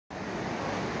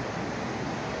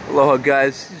Aloha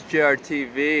guys, this is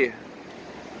JRTV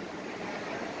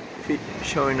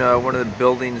showing one of the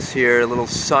buildings here, a little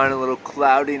sun, a little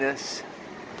cloudiness.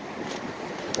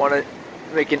 Want to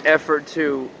make an effort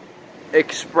to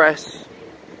express.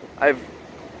 I've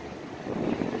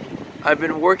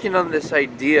been working on this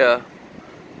idea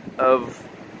of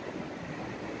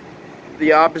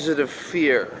the opposite of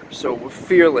fear, so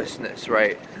fearlessness,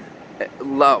 right?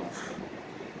 Love.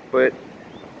 But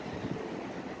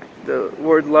the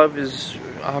word love is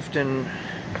often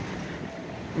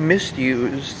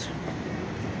misused.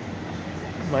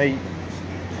 My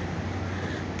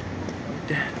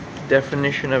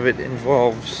definition of it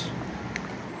involves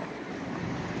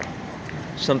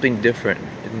something different.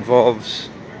 It involves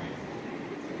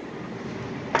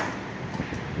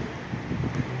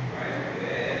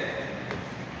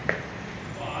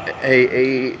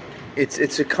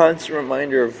it's a constant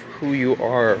reminder of who you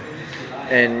are,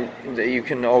 and that you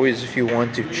can always, if you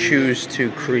want to, choose to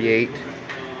create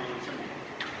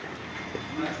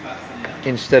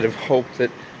instead of hope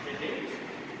that,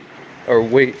 or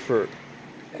wait for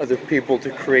other people to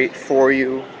create for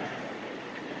you,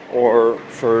 or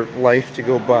for life to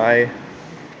go by.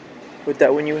 But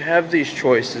that when you have these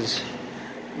choices,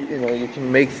 you know, you can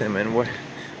make them. And what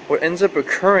ends up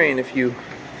occurring if you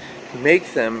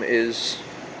make them is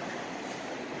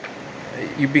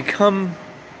you become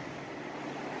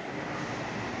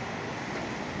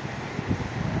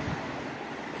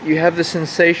you have the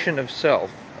sensation of self,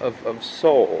 of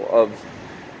soul, of,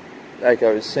 like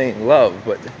I was saying, love,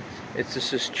 but it's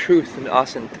just this truth and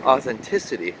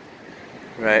authenticity,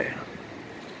 right?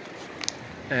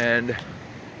 And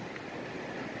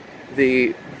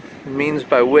the means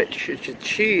by which it's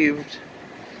achieved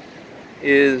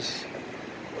is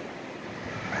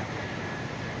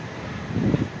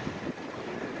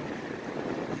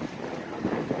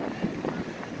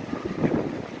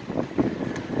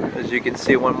you can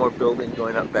see one more building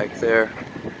going up back there.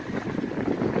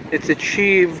 It's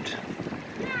achieved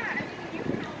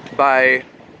by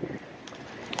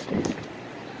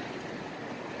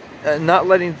not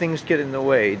letting things get in the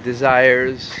way.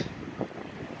 Desires,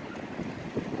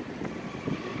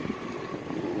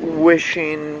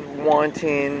 wishing,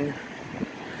 wanting,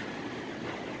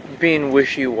 being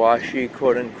wishy-washy,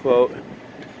 quote unquote.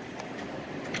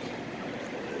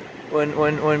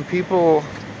 When people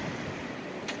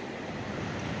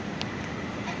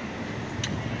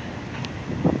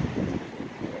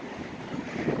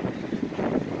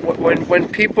when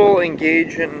people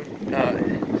engage in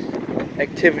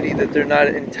activity that they're not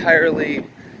entirely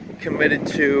committed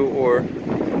to, or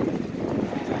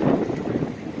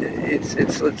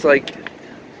it's like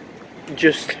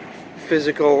just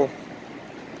physical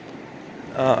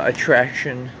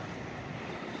attraction,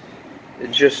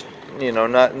 just, you know,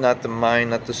 not the mind,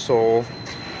 not the soul.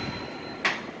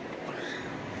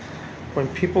 When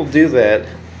people do that,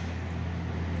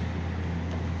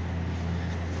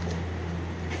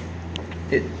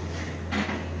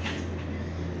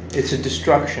 it's a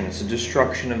destruction. It's a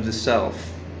destruction of the self.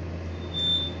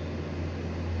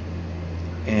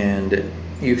 And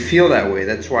you feel that way.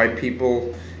 That's why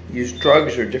people use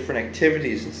drugs or different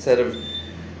activities instead of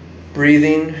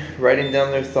breathing, writing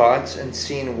down their thoughts, and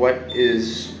seeing what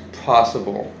is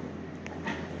possible.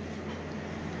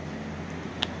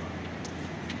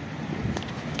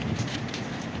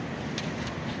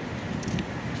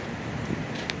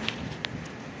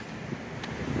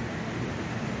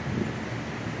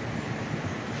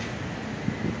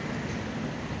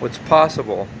 What's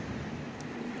possible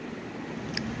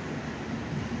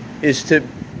is to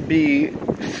be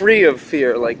free of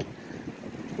fear. Like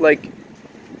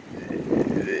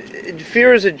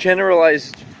fear is a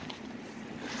generalized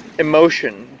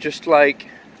emotion, just like,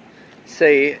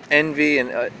 say, envy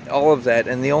and all of that.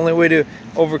 And the only way to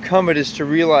overcome it is to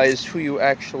realize who you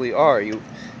actually are. You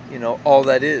know, all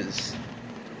that is.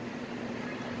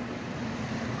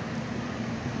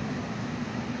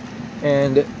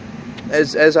 And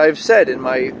as I've said in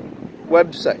my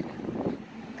website,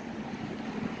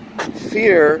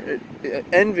 fear,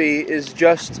 envy is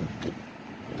just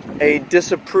a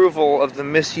disapproval of the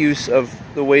misuse of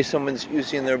the way someone's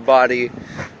using their body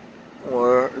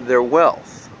or their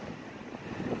wealth.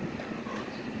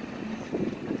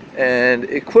 And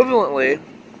equivalently,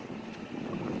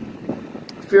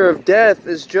 fear of death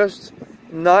is just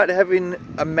not having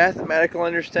a mathematical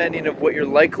understanding of what your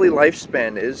likely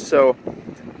lifespan is. So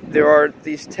there are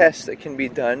these tests that can be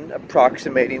done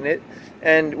approximating it,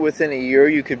 and within a year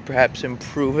you could perhaps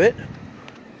improve it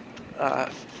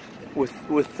with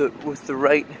the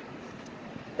right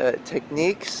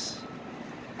techniques.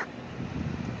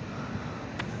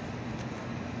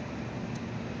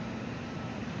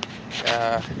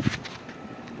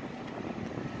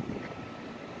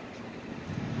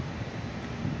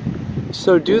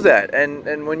 So do that,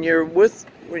 and when you're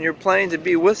planning to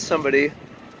be with somebody,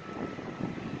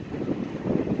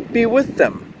 be with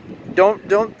them.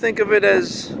 Don't think of it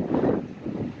as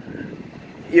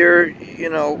you're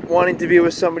wanting to be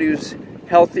with somebody who's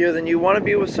healthier than you. Want to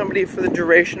be with somebody for the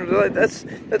duration of their life.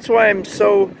 That's why I'm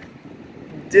so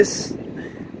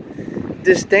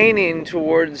disdaining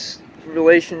towards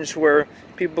relations where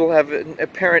people have an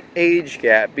apparent age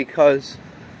gap, because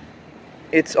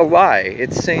it's a lie.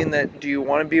 It's saying that, do you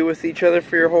want to be with each other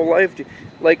for your whole life?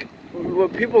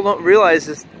 What people don't realize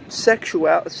is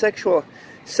sexual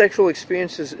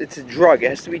experiences. It's a drug. It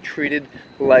has to be treated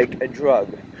like a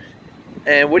drug.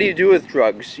 And what do you do with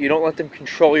drugs? You don't let them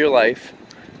control your life.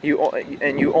 You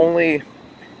only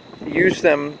use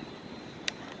them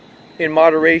in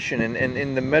moderation. And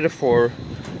in the metaphor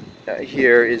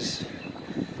here is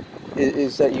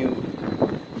that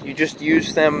you just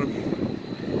use them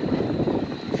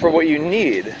for what you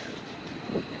need,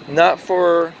 and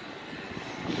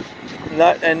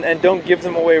don't give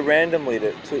them away randomly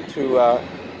to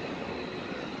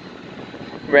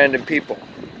random people.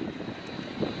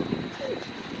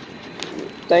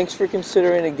 Thanks for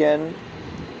considering again,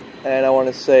 and I want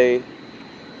to say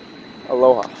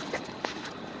aloha.